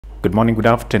Good morning, good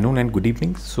afternoon and good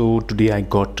evening. So today I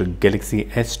got Galaxy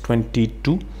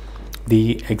S22,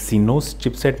 the Exynos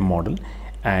chipset model,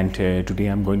 and today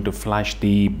I'm going to flash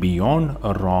the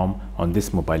BeyondROM on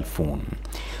this mobile phone.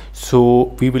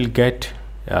 So we will get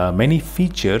many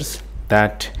features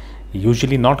that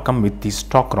usually not come with the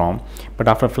stock ROM, but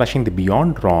after flashing the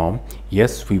BeyondROM,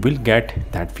 yes, we will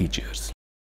get that features.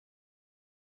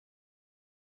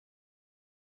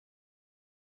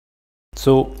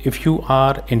 So if you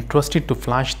are interested to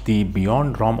flash the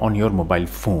BeyondROM on your mobile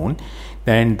phone,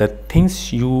 then the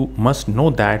things you must know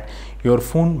that your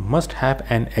phone must have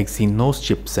an Exynos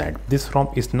chipset. This ROM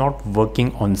is not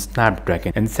working on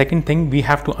Snapdragon. And second thing, we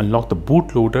have to unlock the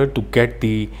bootloader to get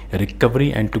the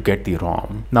recovery and to get the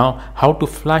ROM. Now, how to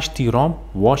flash the ROM?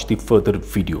 Watch the further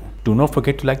video. Do not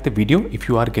forget to like the video if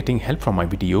you are getting help from my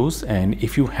videos, and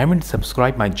if you haven't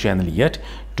subscribed my channel yet,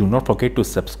 do not forget to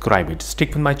subscribe it.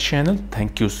 Stick with my channel.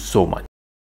 Thank you so much.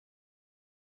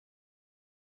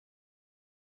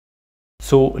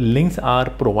 So links are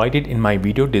provided in my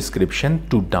video description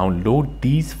to download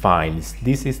these files.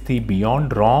 This is the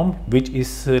BeyondROM, which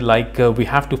is we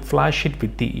have to flash it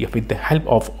with the help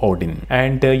of Odin.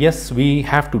 And yes, we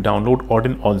have to download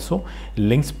Odin also.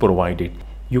 Links provided.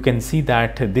 You can see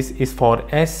that this is for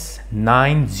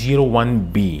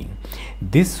S901B.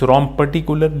 This ROM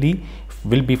particularly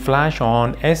will be flashed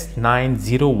on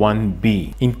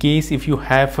S901B. In case if you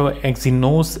have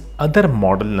Exynos other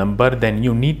model number, then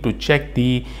you need to check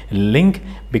the link,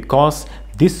 because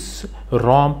this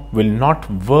ROM will not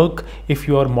work if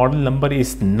your model number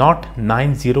is not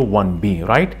 901B,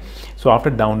 right? So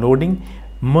after downloading,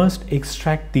 must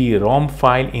extract the ROM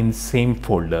file in same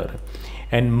folder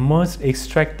and must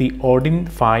extract the Odin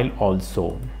file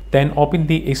also. Then open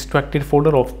the extracted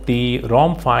folder of the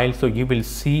ROM file. So you will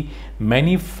see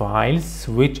many files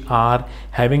which are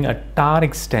having a tar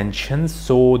extension.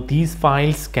 So these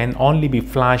files can only be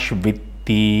flashed with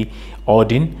the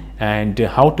Odin. And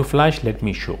how to flash, let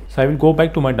me show. So I will go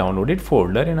back to my downloaded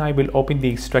folder and I will open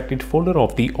the extracted folder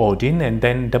of the Odin and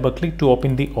then double click to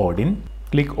open the Odin.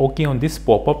 Click OK on this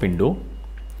pop-up window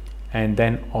and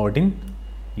then Odin.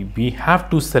 We have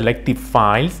to select the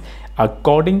files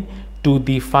according to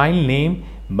the file name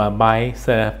by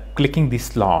clicking the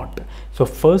slot. So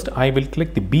first I will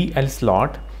click the BL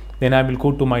slot, then I will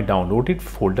go to my downloaded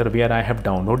folder where I have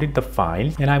downloaded the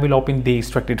files, and I will open the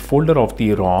extracted folder of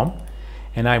the ROM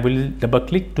and I will double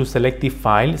click to select the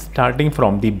file starting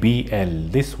from the BL,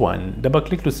 this one. Double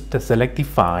click to select the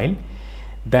file,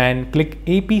 then click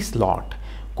AP slot,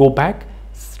 go back,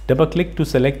 double click to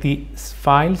select the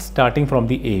file starting from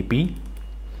the AP,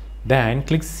 then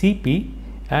click CP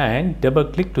and double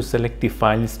click to select the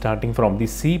file starting from the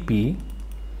CP,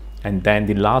 and then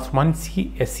the last one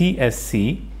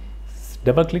CSC,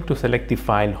 double click to select the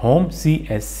file home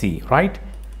CSC, right?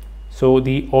 So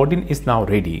the Odin is now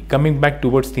ready. Coming back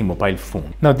towards the mobile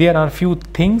phone. Now there are a few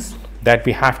things that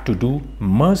we have to do,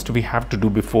 we have to do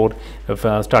before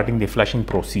starting the flashing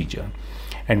procedure.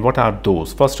 And what are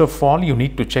those? First of all, you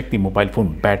need to check the mobile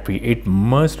phone battery. It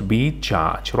must be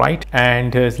charged, right?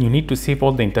 And you need to save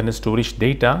all the internal storage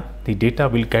data. The data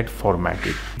will get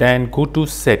formatted. Then go to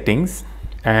settings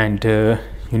and you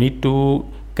need to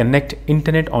connect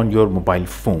internet on your mobile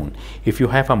phone. If you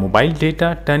have a mobile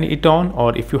data, turn it on,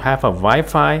 or if you have a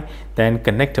Wi-Fi, then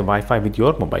connect a Wi-Fi with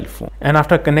your mobile phone. And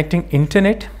after connecting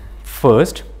internet,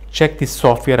 first check the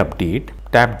software update.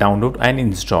 Tap download and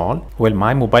install. Well,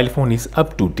 my mobile phone is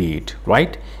up to date,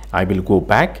 right? I will go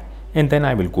back and then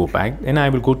I will go back and I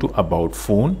will go to about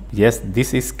phone. Yes,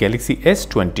 this is Galaxy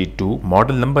S22.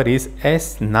 Model number is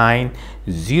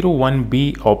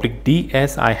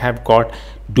S901B/DS. I have got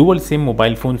dual SIM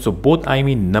mobile phone, so both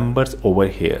numbers over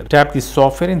here. Tap the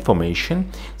software information.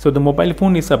 So the mobile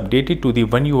phone is updated to the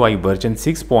OneUI version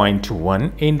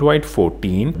 6.1, Android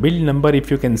 14. Build number, if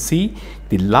you can see,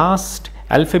 the last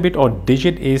alphabet or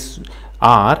digit is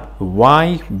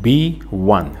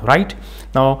RYB1, right?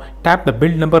 Now tap the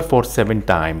build number for 7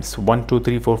 times. 1 2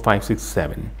 3 4 5 6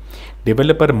 7.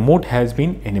 Developer mode has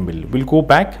been enabled. We'll go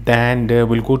back, then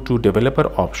we'll go to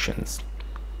developer options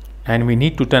and we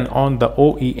need to turn on the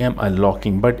OEM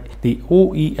unlocking, but the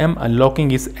OEM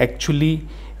unlocking is actually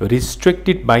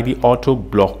restricted by the auto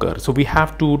blocker, so we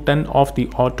have to turn off the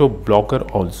auto blocker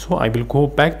also. I will go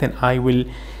back, then I will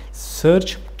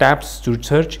search, taps to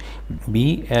search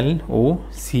BLOCK,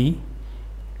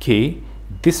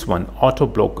 this one, auto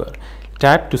blocker.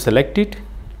 Tap to select it,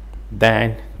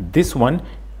 then this one,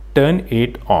 turn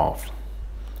it off.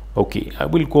 Okay, I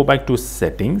will go back to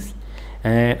settings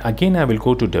and again I will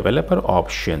go to developer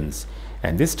options,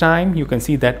 and this time you can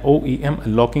see that OEM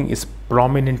unlocking is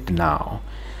prominent now.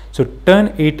 So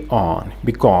turn it on,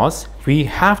 because we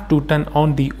have to turn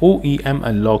on the OEM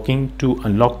unlocking to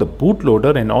unlock the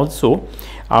bootloader, and also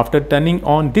after turning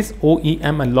on this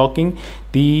OEM unlocking,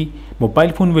 the mobile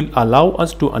phone will allow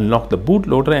us to unlock the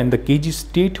bootloader and the KG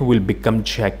state will become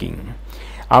checking.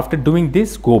 After doing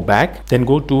this, go back, then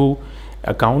go to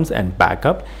accounts and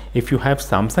backup. If you have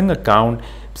Samsung account,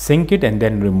 sync it and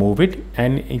then remove it,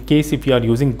 and in case if you are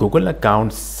using Google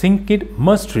account, sync it,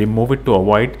 must remove it to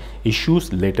avoid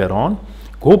issues later on.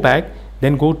 Go back,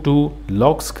 then go to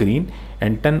lock screen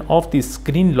and turn off the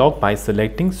screen lock by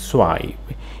selecting swipe.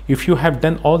 If you have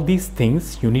done all these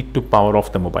things, you need to power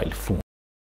off the mobile phone.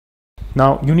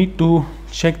 Now you need to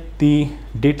check the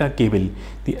data cable.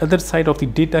 The other side of the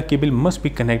data cable must be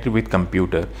connected with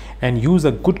computer, and use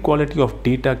a good quality of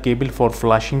data cable for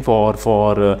flashing for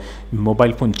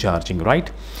mobile phone charging. Right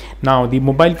now the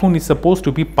mobile phone is supposed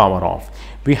to be power off.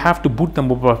 We have to boot the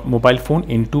mobile phone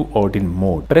into Odin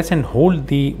mode. Press and hold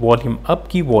the volume up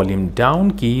key, volume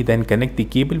down key, then connect the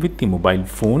cable with the mobile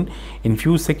phone. In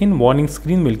few seconds, warning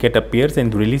screen will get appears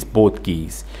and release both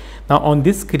keys. Now on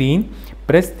this screen,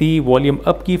 press the volume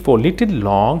up key for little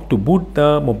long to boot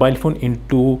the mobile phone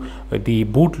into the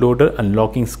bootloader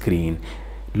unlocking screen.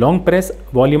 Long press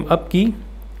volume up key,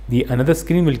 the another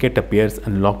screen will get appears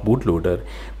unlock bootloader.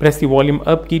 Press the volume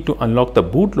up key to unlock the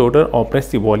bootloader, or press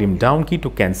the volume down key to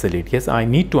cancel it. Yes, I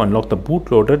need to unlock the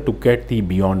bootloader to get the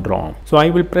BeyondROM. So I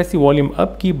will press the volume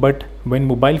up key, but when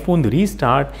mobile phone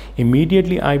restart,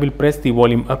 immediately I will press the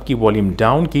volume up key, volume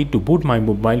down key to boot my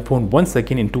mobile phone once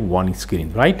again into warning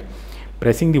screen. Right,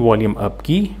 pressing the volume up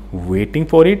key, waiting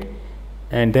for it,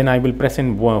 and then I will press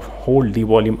and hold the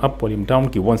volume up, volume down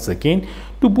key once again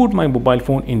to boot my mobile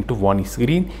phone into warning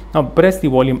screen. Now press the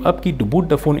volume up key to boot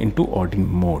the phone into Odin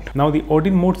mode. Now the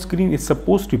Odin mode screen is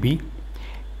supposed to be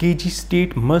KG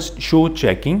state must show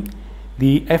checking,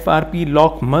 the FRP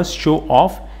lock must show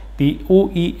off, the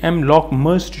OEM lock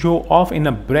must show off in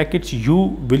a brackets U,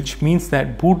 which means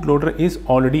that bootloader is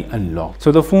already unlocked.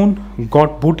 So the phone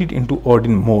got booted into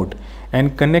Odin mode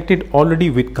and connected already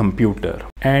with computer,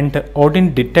 and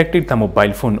Odin detected the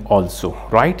mobile phone also.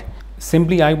 Right,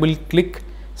 simply I will click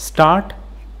start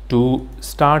to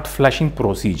start flashing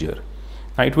procedure.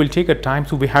 Now it will take a time,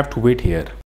 so we have to wait here.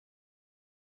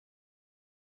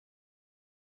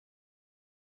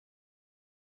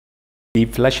 The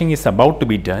flashing is about to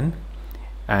be done,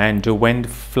 and when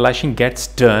flashing gets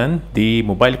done, the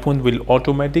mobile phone will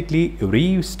automatically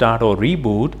restart or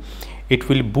reboot. It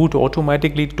will boot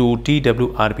automatically to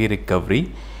TWRP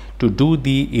recovery to do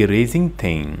the erasing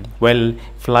thing. Well,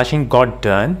 flashing got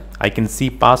done. I can see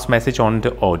pass message on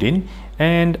the Odin,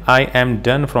 and I am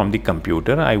done from the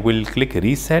computer. I will click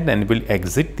reset and will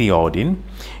exit the Odin.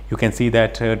 You can see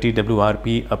that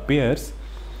TWRP appears,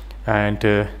 and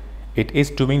it is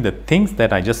doing the things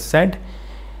that I just said,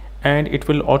 and it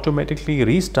will automatically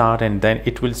restart, and then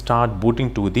it will start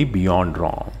booting to the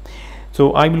BeyondROM.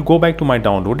 So I will go back to my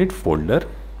downloaded folder,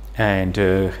 and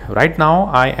right now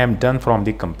I am done from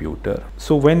the computer.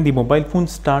 So when the mobile phone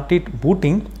started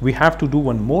booting, we have to do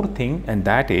one more thing, and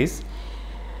that is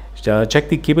check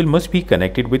the cable must be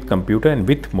connected with computer and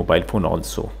with mobile phone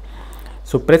also.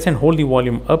 So press and hold the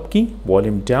volume up key,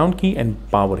 volume down key, and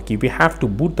power key. We have to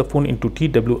boot the phone into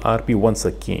TWRP once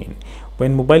again.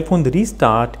 When mobile phone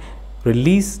restart,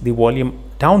 release the volume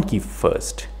down key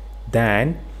first.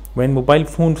 Then when mobile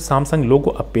phone Samsung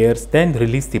logo appears, then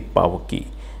release the power key.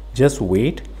 Just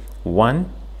wait.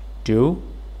 1, 2,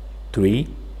 3,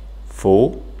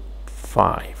 4,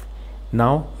 5.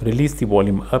 Now release the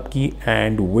volume up key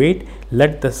and wait.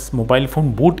 Let this mobile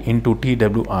phone boot into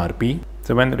TWRP.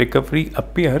 So when recovery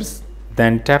appears,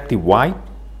 then tap the wipe,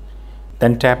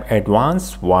 then tap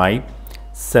advanced wipe,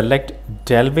 select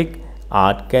Delvic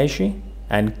art cache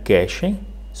and cache,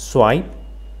 swipe.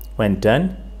 When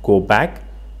done, go back,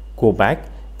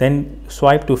 then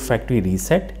swipe to factory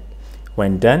reset.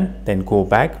 When done, then go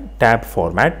back, tap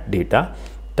format data,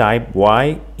 type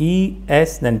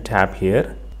YES, then tap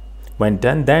here. When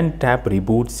done, then tap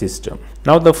reboot system.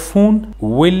 Now the phone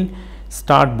will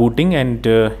start booting, and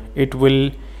it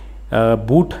will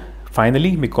boot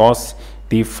finally, because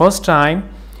the first time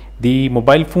the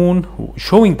mobile phone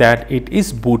showing that it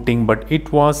is booting, but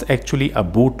it was actually a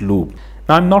boot loop.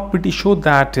 Now I'm not pretty sure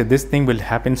that this thing will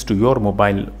happens to your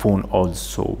mobile phone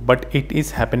also, but it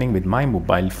is happening with my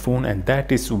mobile phone, and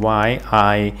that is why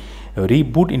I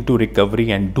reboot into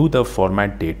recovery and do the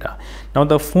format data. Now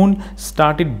the phone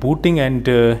started booting, and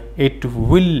it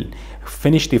will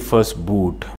finish the first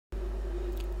boot,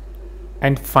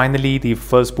 and finally the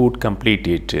first boot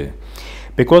completed.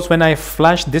 because when I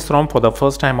flashed this ROM for the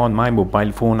first time on my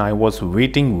mobile phone, I was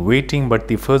waiting, but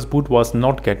the first boot was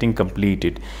not getting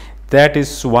completed. That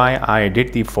is why I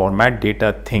did the format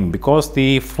data thing, because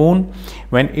the phone,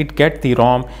 when it get the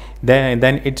ROM,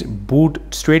 then it boot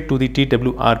straight to the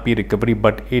TWRP recovery,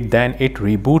 but then it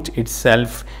reboots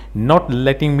itself, not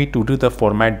letting me to do the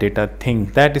format data thing.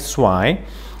 That is why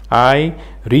I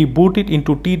rebooted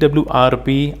into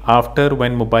TWRP after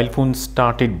when mobile phone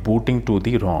started booting to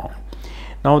the ROM.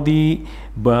 Now the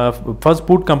first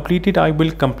boot completed, I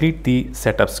will complete the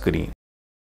setup screen.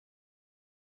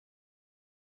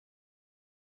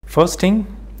 First thing,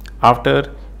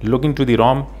 after looking to the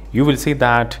ROM, you will see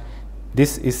that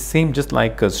this is same just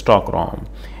like a stock ROM.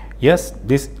 Yes,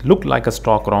 this look like a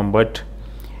stock ROM, but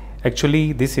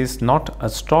actually this is not a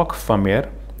stock firmware.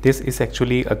 This is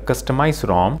actually a customized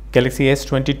ROM. Galaxy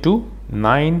S22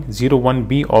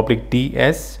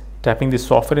 901B/DS. Tapping the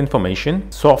software information.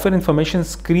 Software information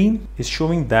screen is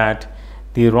showing that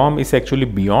the ROM is actually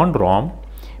BeyondROM.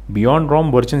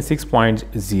 BeyondROM version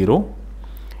 6.0.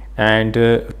 And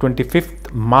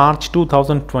 25th March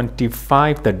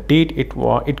 2025, the date it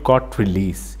got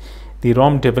released. The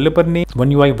ROM developer name,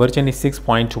 OneUI version is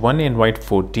 6.1 and Android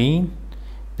 14.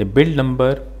 The build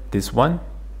number, this one,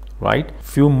 right?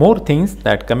 Few more things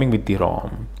that coming with the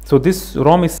ROM. So this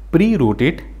ROM is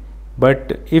pre-rooted,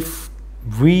 but if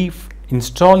we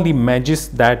install the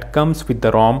Magisk that comes with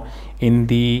the ROM in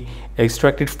the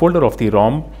extracted folder of the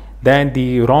ROM, then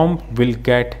the ROM will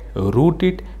get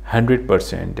rooted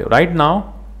 100%. Right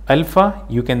now alpha,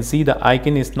 you can see the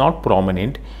icon is not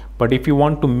prominent, but if you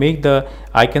want to make the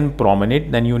icon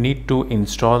prominent, then you need to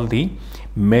install the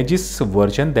Magisk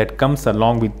version that comes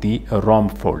along with the ROM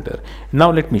folder.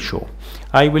 Now let me show.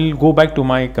 I will go back to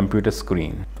my computer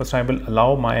screen. First I will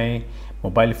allow my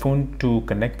mobile phone to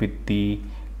connect with the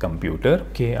computer.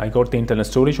 Okay, I got the internal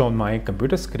storage on my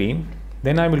computer screen.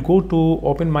 Then I will go to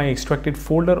open my extracted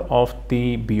folder of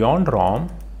the BeyondROM,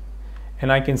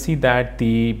 and I can see that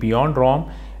the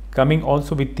BeyondROM coming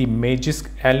also with the Magisk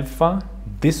Alpha,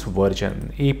 this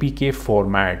version, APK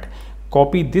format.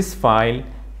 Copy this file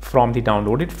from the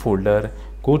downloaded folder,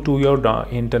 go to your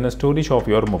internal storage of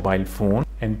your mobile phone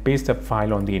and paste the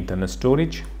file on the internal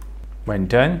storage. When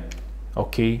done,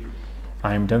 okay,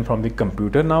 I am done from the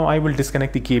computer. Now I will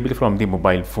disconnect the cable from the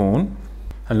mobile phone.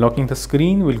 Unlocking the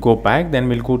screen, we'll go back, then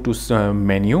we'll go to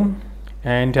menu,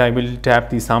 and I will tap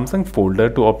the Samsung folder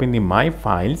to open the My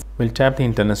Files. We'll tap the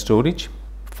internal storage.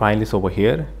 File is over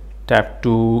here. Tap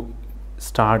to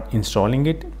start installing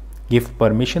it. Give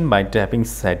permission by tapping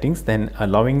settings, then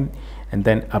allowing, and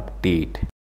then update.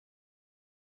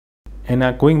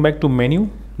 And going back to menu,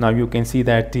 now you can see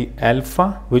that the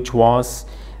alpha, which was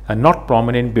not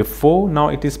prominent before, now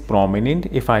it is prominent.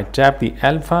 If I tap the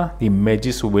alpha, the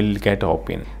Magisk will get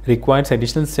open. Requires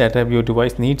additional setup. Your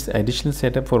device needs additional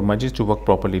setup for Magisk to work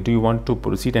properly. Do you want to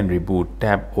proceed and reboot?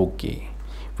 Tap OK.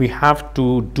 We have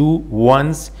to do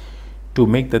once to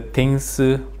make the things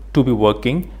to be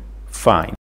working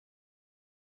fine.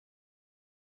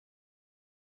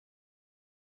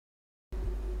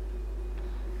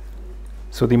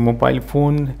 So the mobile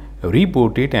phone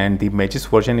rebooted and the Magisk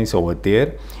version is over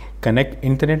there. Connect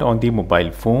internet on the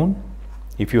mobile phone.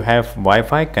 If you have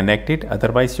Wi-Fi, connect it.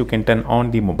 Otherwise you can turn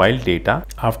on the mobile data.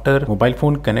 After mobile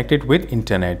phone connected with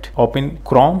internet, open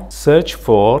Chrome, search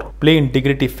for Play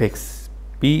Integrity Fix,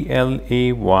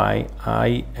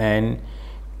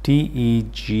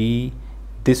 PLAYINTEG,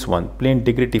 this one, Play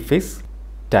Integrity Fix.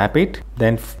 Tap it,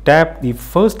 then tap the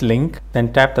first link,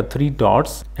 then tap the three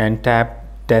dots and tap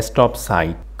desktop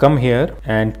site. Come here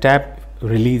and tap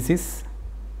releases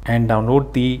and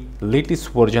download the latest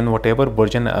version, whatever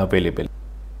version available.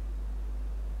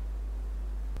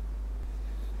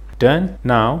 Done.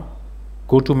 Now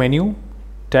go to menu,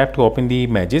 tap to open the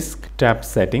Magisk, tap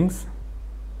settings,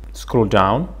 scroll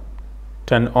down,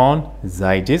 turn on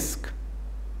Zydisk,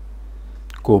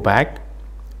 go back,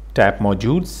 tap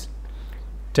modules,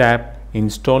 tap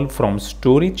install from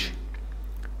storage,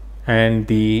 and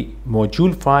the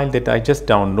module file that I just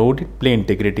downloaded, Play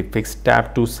Integrity Fix,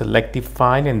 tap to select the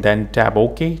file and then tap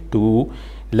OK to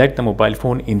let the mobile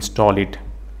phone install it.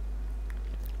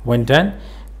 When done,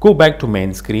 go back to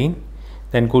main screen,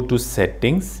 then go to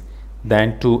settings,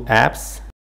 then to apps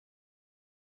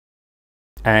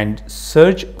and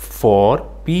search for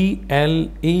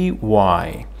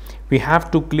PLAY. We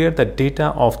have to clear the data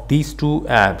of these two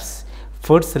apps.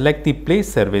 First select the Play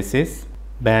services,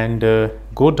 then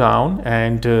go down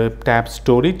and tap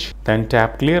storage, then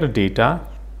tap clear data,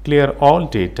 clear all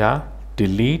data,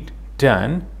 delete,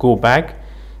 done. Go back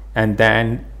and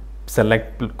then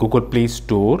select Google Play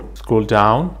Store, scroll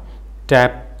down,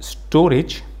 tap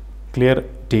storage, clear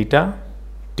data,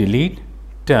 delete,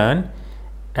 done,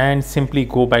 and simply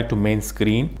go back to main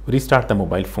screen, restart the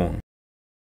mobile phone.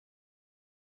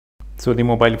 So the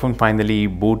mobile phone finally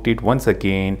booted once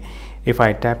again. If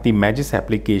I tap the Magisk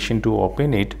application to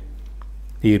open it,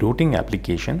 the rooting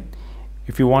application,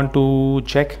 if you want to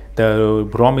check the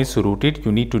ROM is rooted,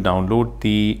 you need to download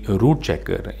the root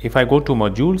checker. If I go to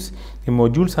modules, the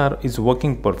modules is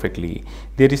working perfectly.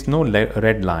 There is no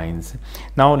red lines.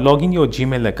 Now logging your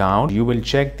Gmail account, you will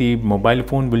check the mobile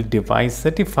phone will device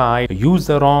certify, use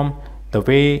the ROM the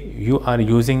way you are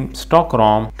using stock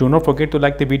ROM. Do not forget to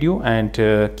like the video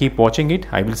and keep watching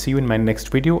it. I will see you in my next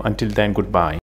video. Until then, goodbye.